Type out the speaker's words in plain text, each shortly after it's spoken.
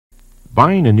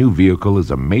Buying a new vehicle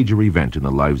is a major event in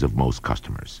the lives of most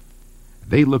customers.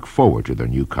 They look forward to their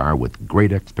new car with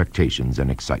great expectations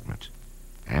and excitement,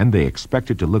 and they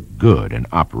expect it to look good and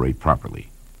operate properly.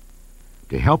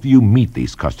 To help you meet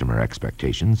these customer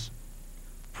expectations,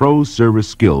 Pro Service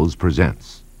Skills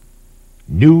presents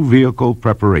New Vehicle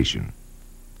Preparation,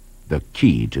 the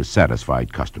key to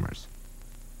satisfied customers.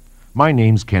 My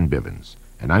name's Ken Bivens,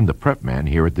 and I'm the prep man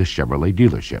here at this Chevrolet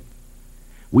dealership.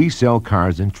 We sell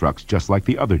cars and trucks just like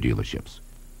the other dealerships,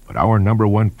 but our number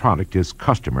one product is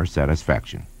customer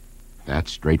satisfaction.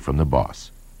 That's straight from the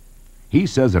boss. He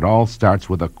says it all starts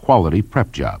with a quality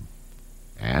prep job,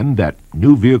 and that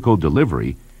new vehicle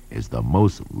delivery is the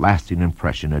most lasting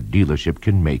impression a dealership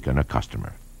can make on a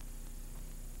customer.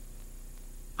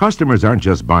 Customers aren't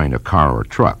just buying a car or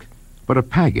truck, but a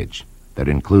package that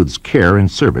includes care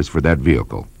and service for that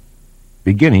vehicle,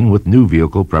 beginning with new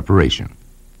vehicle preparation.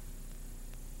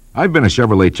 I've been a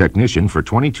Chevrolet technician for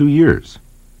 22 years,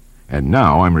 and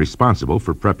now I'm responsible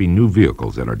for prepping new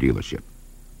vehicles at our dealership.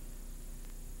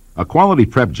 A quality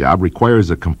prep job requires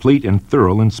a complete and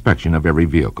thorough inspection of every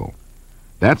vehicle.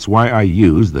 That's why I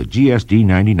use the GSD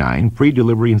 99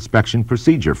 pre-delivery inspection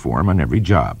procedure form on every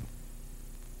job.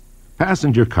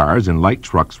 Passenger cars and light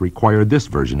trucks require this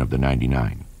version of the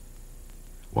 99,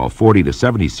 while 40 to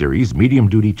 70 series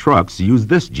medium-duty trucks use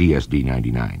this GSD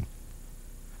 99.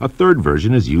 A third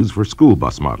version is used for school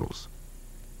bus models.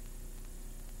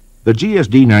 The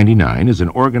GSD 99 is an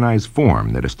organized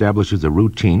form that establishes a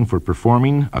routine for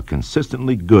performing a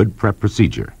consistently good prep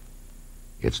procedure.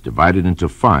 It's divided into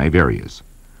 5 areas,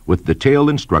 with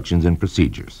detailed instructions and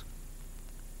procedures.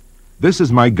 This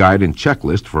is my guide and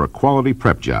checklist for a quality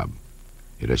prep job.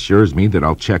 It assures me that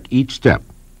I'll check each step,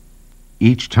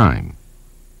 each time,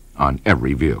 on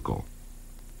every vehicle.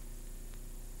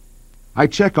 I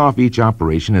check off each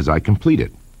operation as I complete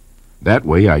it. That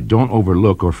way I don't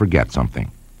overlook or forget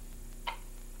something.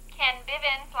 Ken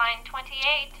Bivens, line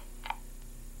 28.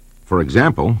 For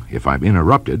example, if I'm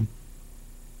interrupted,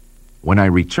 when I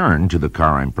return to the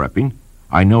car I'm prepping,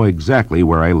 I know exactly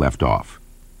where I left off.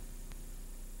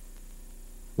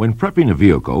 When prepping a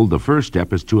vehicle, the first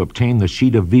step is to obtain the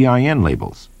sheet of VIN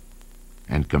labels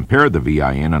and compare the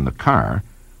VIN on the car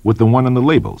with the one on the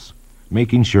labels,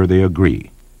 making sure they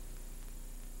agree.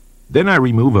 Then I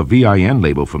remove a VIN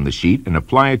label from the sheet and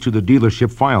apply it to the dealership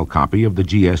file copy of the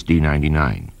GSD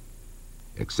 99.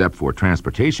 Except for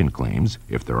transportation claims,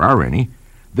 if there are any,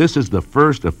 this is the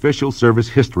first official service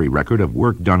history record of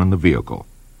work done on the vehicle,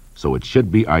 so it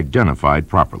should be identified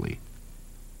properly.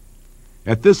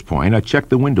 At this point, I check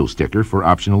the window sticker for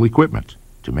optional equipment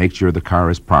to make sure the car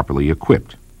is properly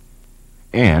equipped.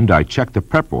 And I check the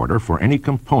prep order for any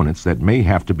components that may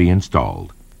have to be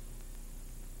installed.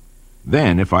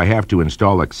 Then, if I have to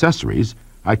install accessories,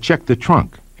 I check the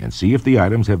trunk and see if the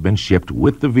items have been shipped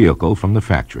with the vehicle from the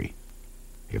factory.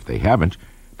 If they haven't,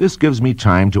 this gives me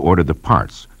time to order the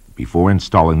parts before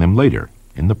installing them later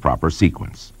in the proper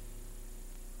sequence.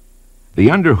 The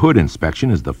under-hood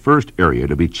inspection is the first area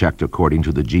to be checked according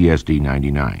to the GSD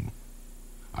 99.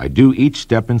 I do each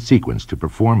step in sequence to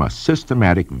perform a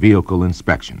systematic vehicle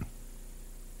inspection.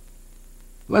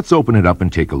 Let's open it up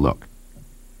and take a look.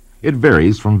 It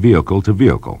varies from vehicle to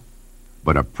vehicle,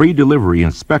 but a pre-delivery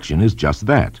inspection is just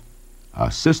that,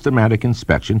 a systematic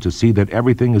inspection to see that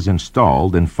everything is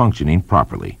installed and functioning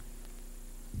properly.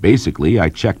 Basically, I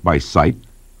check by sight,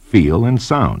 feel, and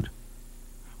sound.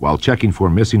 While checking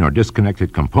for missing or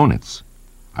disconnected components,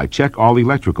 I check all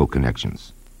electrical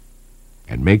connections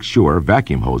and make sure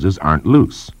vacuum hoses aren't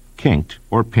loose, kinked,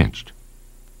 or pinched.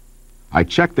 I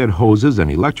check that hoses and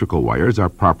electrical wires are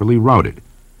properly routed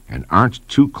and aren't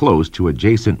too close to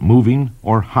adjacent moving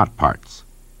or hot parts.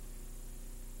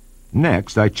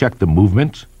 Next, I check the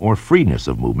movement or freeness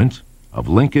of movement of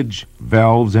linkage,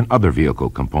 valves, and other vehicle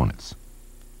components.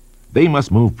 They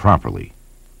must move properly.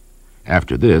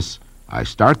 After this, I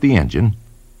start the engine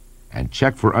and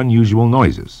check for unusual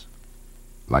noises,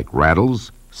 like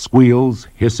rattles, squeals,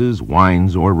 hisses,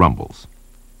 whines, or rumbles.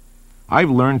 I've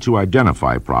learned to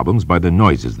identify problems by the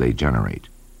noises they generate.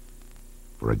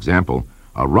 For example,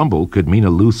 a rumble could mean a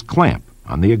loose clamp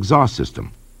on the exhaust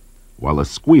system, while a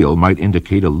squeal might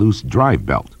indicate a loose drive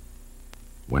belt.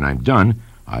 When I'm done,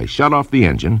 I shut off the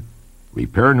engine,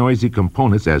 repair noisy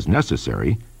components as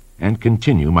necessary, and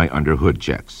continue my under-hood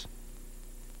checks.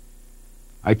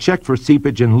 I check for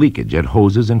seepage and leakage at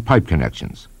hoses and pipe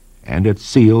connections, and at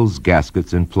seals,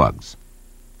 gaskets, and plugs.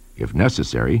 If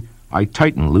necessary, I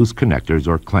tighten loose connectors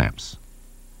or clamps.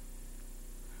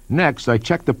 Next, I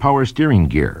check the power steering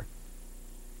gear,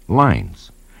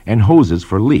 lines, and hoses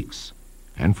for leaks,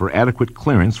 and for adequate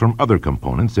clearance from other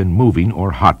components in moving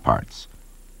or hot parts.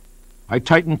 I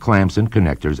tighten clamps and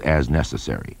connectors as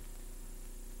necessary.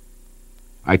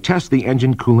 I test the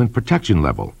engine coolant protection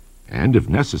level, and if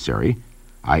necessary,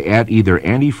 I add either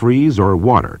antifreeze or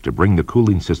water to bring the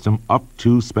cooling system up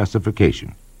to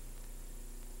specification.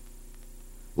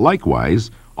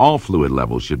 Likewise, all fluid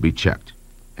levels should be checked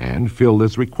and filled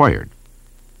as required.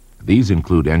 These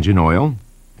include engine oil,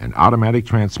 an automatic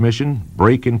transmission,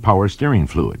 brake and power steering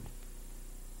fluid.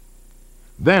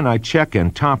 Then I check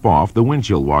and top off the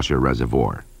windshield washer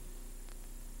reservoir.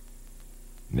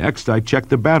 Next, I check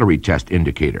the battery test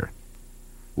indicator.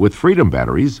 With Freedom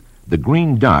batteries, the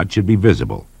green dot should be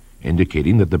visible,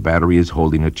 indicating that the battery is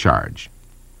holding a charge.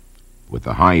 With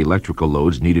the high electrical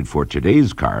loads needed for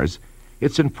today's cars,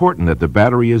 it's important that the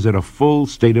battery is at a full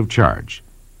state of charge.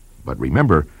 But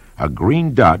remember, a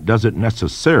green dot doesn't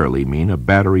necessarily mean a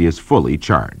battery is fully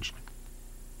charged.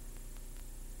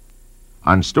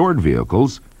 On stored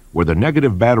vehicles, where the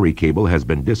negative battery cable has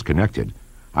been disconnected,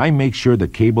 I make sure the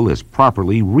cable is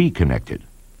properly reconnected.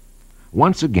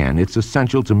 Once again, it's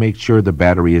essential to make sure the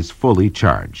battery is fully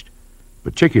charged,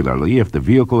 particularly if the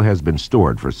vehicle has been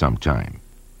stored for some time.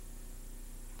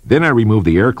 Then I remove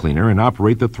the air cleaner and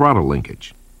operate the throttle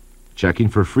linkage, checking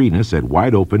for freeness at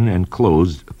wide open and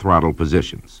closed throttle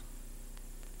positions.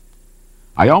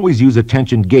 I always use a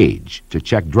tension gauge to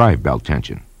check drive belt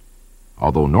tension,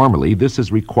 although normally this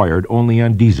is required only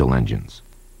on diesel engines.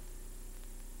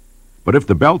 But if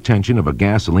the belt tension of a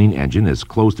gasoline engine is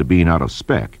close to being out of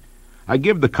spec, I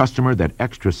give the customer that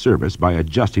extra service by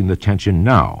adjusting the tension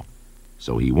now,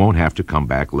 so he won't have to come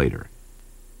back later.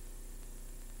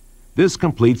 This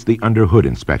completes the under-hood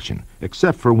inspection,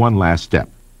 except for one last step,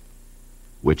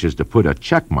 which is to put a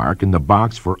check mark in the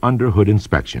box for under-hood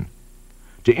inspection,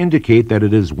 to indicate that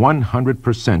it is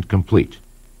 100% complete.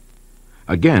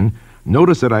 Again,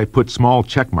 notice that I put small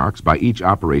check marks by each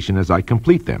operation as I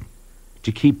complete them,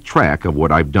 to keep track of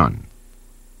what I've done.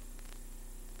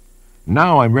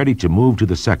 Now I'm ready to move to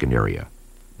the second area,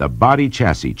 the body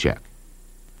chassis check.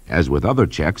 As with other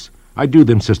checks, I do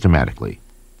them systematically.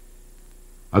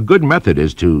 A good method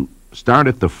is to start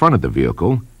at the front of the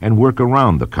vehicle and work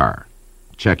around the car,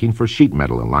 checking for sheet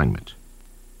metal alignment.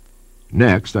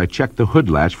 Next, I check the hood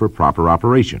latch for proper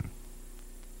operation.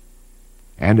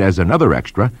 And as another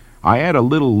extra, I add a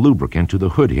little lubricant to the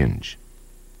hood hinge,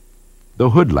 the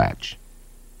hood latch,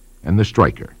 and the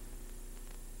striker.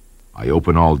 I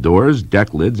open all doors,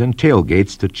 deck lids, and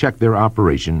tailgates to check their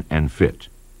operation and fit.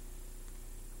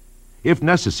 If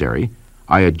necessary,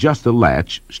 I adjust the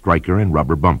latch, striker, and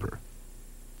rubber bumper.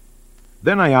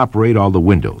 Then I operate all the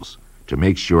windows to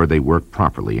make sure they work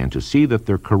properly and to see that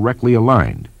they're correctly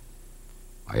aligned.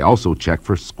 I also check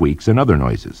for squeaks and other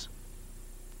noises.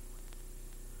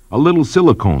 A little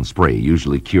silicone spray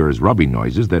usually cures rubbing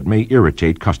noises that may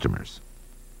irritate customers.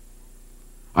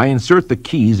 I insert the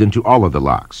keys into all of the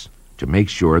locks to make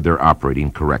sure they're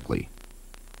operating correctly.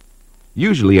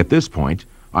 Usually at this point,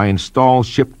 I install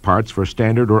shipped parts for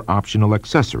standard or optional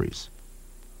accessories.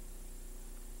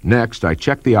 Next, I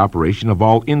check the operation of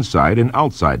all inside and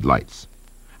outside lights.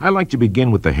 I like to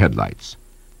begin with the headlights,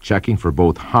 checking for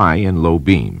both high and low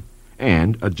beam,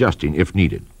 and adjusting if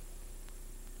needed.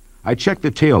 I check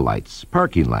the tail lights,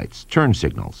 parking lights, turn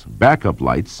signals, backup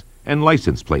lights, and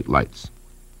license plate lights.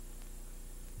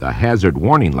 The hazard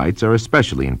warning lights are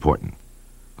especially important.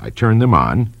 I turn them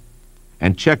on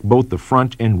and check both the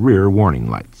front and rear warning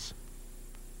lights.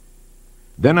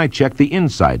 Then I check the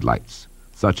inside lights,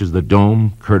 such as the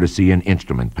dome, courtesy, and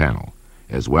instrument panel,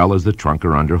 as well as the trunk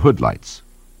or under hood lights.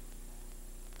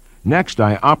 Next,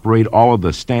 I operate all of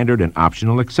the standard and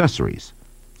optional accessories,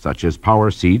 such as power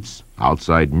seats,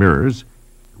 outside mirrors,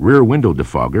 rear window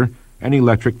defogger, and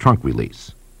electric trunk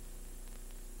release.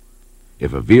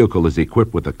 If a vehicle is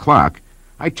equipped with a clock,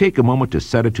 I take a moment to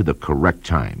set it to the correct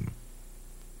time.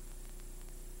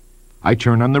 I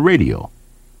turn on the radio,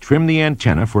 trim the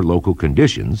antenna for local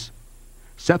conditions,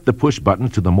 set the push button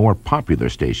to the more popular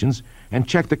stations, and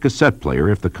check the cassette player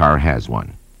if the car has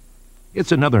one.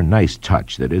 It's another nice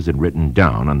touch that isn't written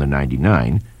down on the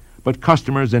 99, but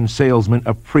customers and salesmen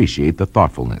appreciate the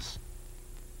thoughtfulness.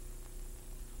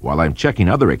 While I'm checking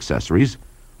other accessories,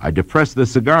 I depress the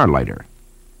cigar lighter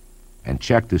and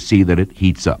check to see that it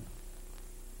heats up.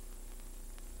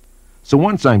 So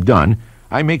once I'm done,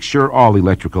 I make sure all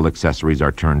electrical accessories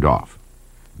are turned off.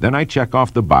 Then I check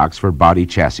off the box for body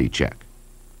chassis check.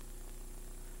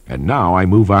 And now I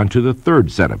move on to the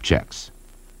third set of checks,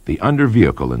 the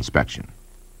under-vehicle inspection.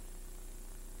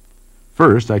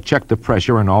 First, I check the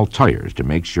pressure on all tires to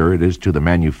make sure it is to the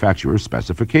manufacturer's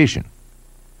specification.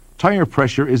 Tire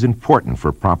pressure is important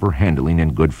for proper handling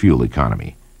and good fuel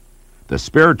economy. The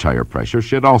spare tire pressure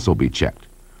should also be checked,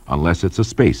 unless it's a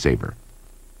space saver.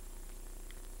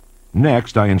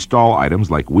 Next, I install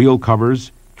items like wheel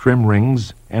covers, trim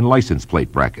rings, and license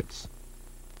plate brackets.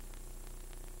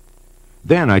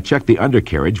 Then I check the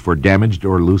undercarriage for damaged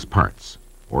or loose parts,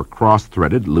 or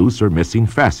cross-threaded loose or missing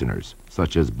fasteners,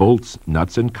 such as bolts,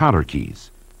 nuts, and cotter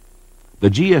keys. The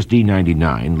GSD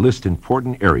 99 lists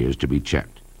important areas to be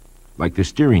checked, like the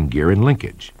steering gear and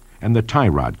linkage, and the tie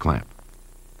rod clamp.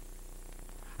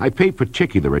 I pay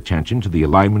particular attention to the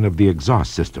alignment of the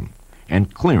exhaust system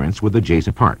and clearance with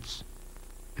adjacent parts,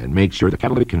 and make sure the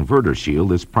catalytic converter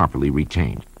shield is properly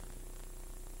retained.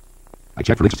 I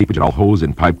check for leak seepage at all hose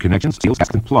and pipe connections, seals,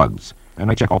 gasks, and plugs, and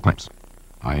I check all clamps.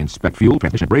 I inspect fuel,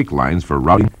 transmission, brake lines for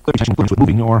routing, protection clearance with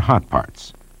moving or hot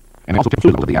parts, and I also check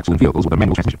fluid level of the axle in vehicles with a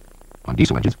manual transmission. On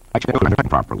diesel engines, I check the tire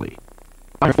properly.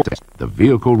 Tire full test, the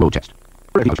vehicle road test.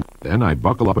 Then I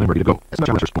buckle up and I'm ready to go.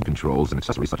 Controls and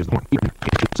accessories such as the horn,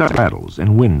 saddles,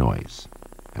 and wind noise.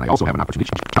 And I also have an opportunity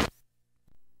to check